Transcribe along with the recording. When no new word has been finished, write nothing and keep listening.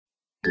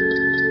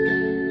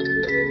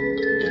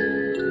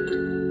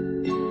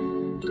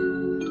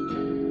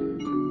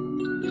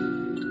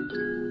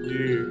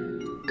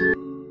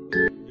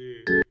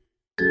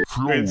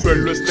El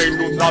suelo está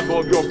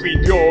inundado de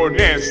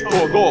opiniones,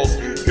 todos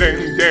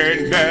creen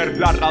tener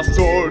las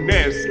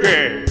razones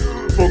que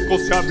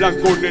pocos se hablan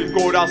con el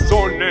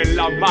corazón en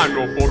la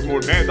mano. Por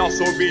monedas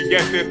o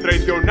billetes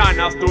traicionan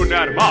hasta un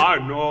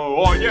hermano.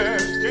 Oye,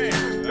 te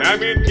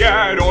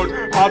mintieron,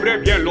 abre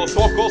bien los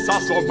ojos,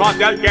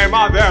 asómate al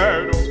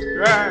quemadero.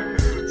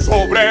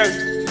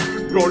 Sobres,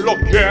 no lo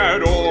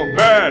quiero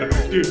ver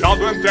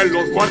tirado entre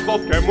los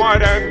muertos que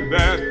mueren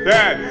de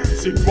sed.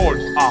 Simón,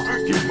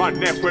 aquí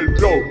manejo el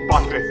flow,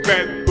 pa'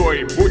 respeto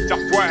y mucha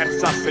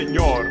fuerza,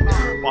 señor.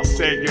 Pa'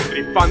 seguir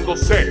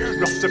rifándose,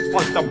 no hace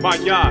falta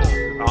maña,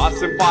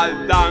 hacen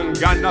falta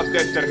ganas de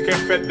ser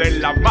jefe de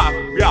la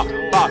mafia,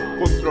 pa'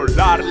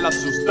 controlar la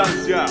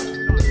sustancia.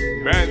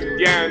 ¿Me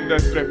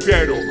entiendes?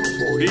 Prefiero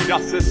morir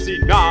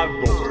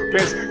asesinado que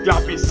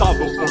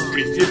esclavizado por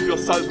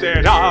principios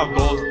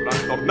alterados.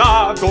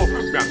 Trastornado,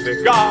 me han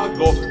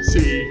dejado,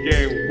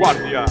 sigue en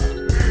guardia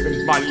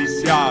el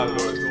maliciado.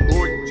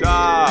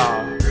 Escucha,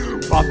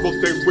 vato,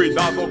 ten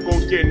cuidado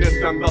con quienes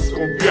te andas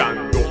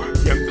confiando.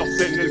 Si entras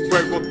en el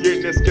fuego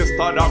tienes que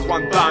estar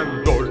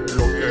aguantando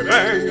lo que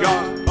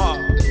venga.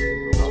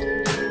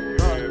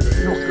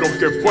 No creo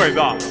que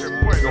pueda,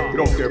 no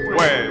creo que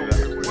pueda.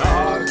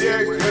 Nadie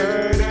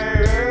quiere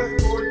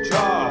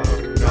escuchar,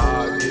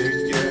 nadie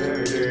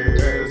quiere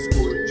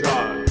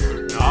escuchar,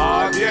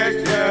 nadie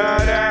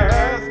quiere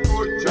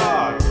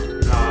escuchar,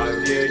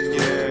 nadie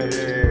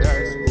quiere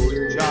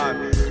escuchar,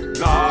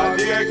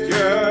 nadie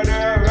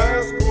quiere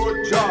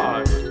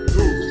escuchar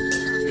tu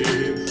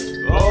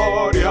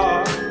historia.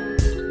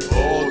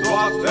 Todo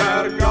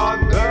acerca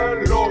de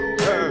lo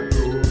que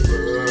tú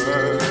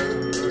ves.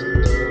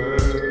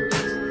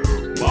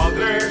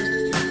 Madre,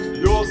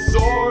 yo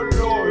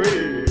solo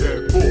iré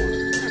por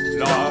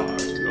la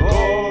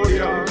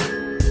gloria,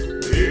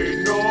 y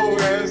no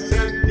es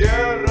en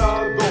tierra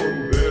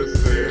donde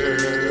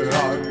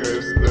sea que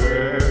esté.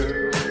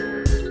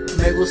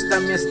 Me gusta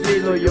mi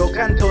estilo, yo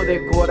canto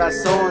de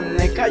corazón.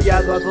 He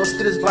callado a 2,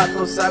 3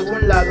 vatos, hago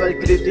un lado al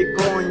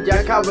criticón.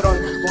 Ya cabrón,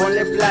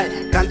 ponle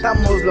play,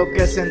 cantamos lo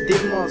que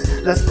sentimos.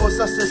 Las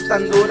cosas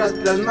están duras,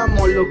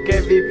 plasmamos lo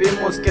que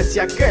vivimos. Que si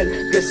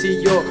aquel, que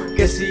si yo,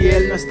 que si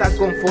él no está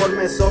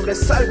conforme.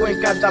 Sobresalgo en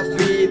cada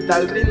beat,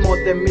 al ritmo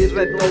de mi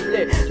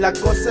redoble. La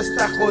cosa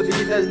está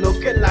jodida, es lo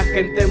que la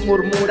gente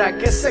murmura.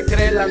 Que se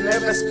cree la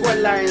nueva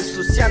escuela,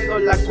 ensuciando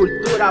la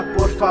cultura.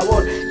 Por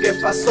favor, ¿qué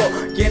pasó?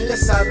 ¿Quién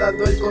les ha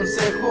dado el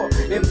consejo?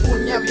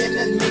 Empuña bien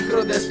el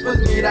micro, después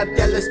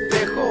mírate al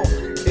espejo.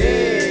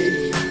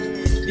 Ey,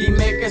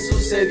 dime qué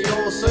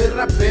sucedió. Soy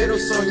rapero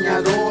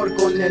soñador,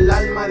 con el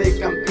alma de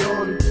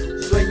campeón.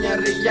 Sueña,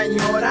 ríe,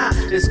 añora,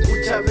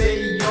 escucha, ve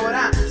y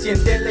llora.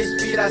 Siente la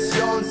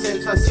inspiración,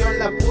 sensación,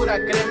 la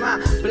pura crema.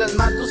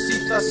 Plasma tu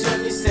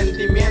situación y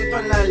sentimiento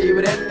en la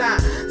libreta.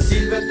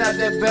 Silveta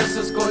de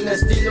versos con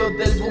estilo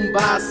del boom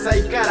bass.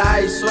 Ay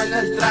caray, suena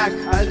el track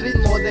al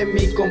ritmo de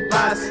mi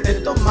compás. He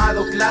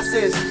tomado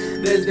clases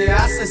desde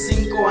hace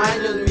 5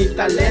 años. Mi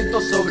talento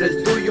sobre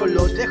el tuyo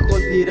lo dejo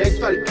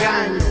directo al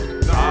caño.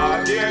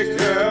 Nadie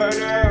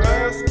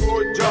quiere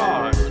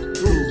escuchar,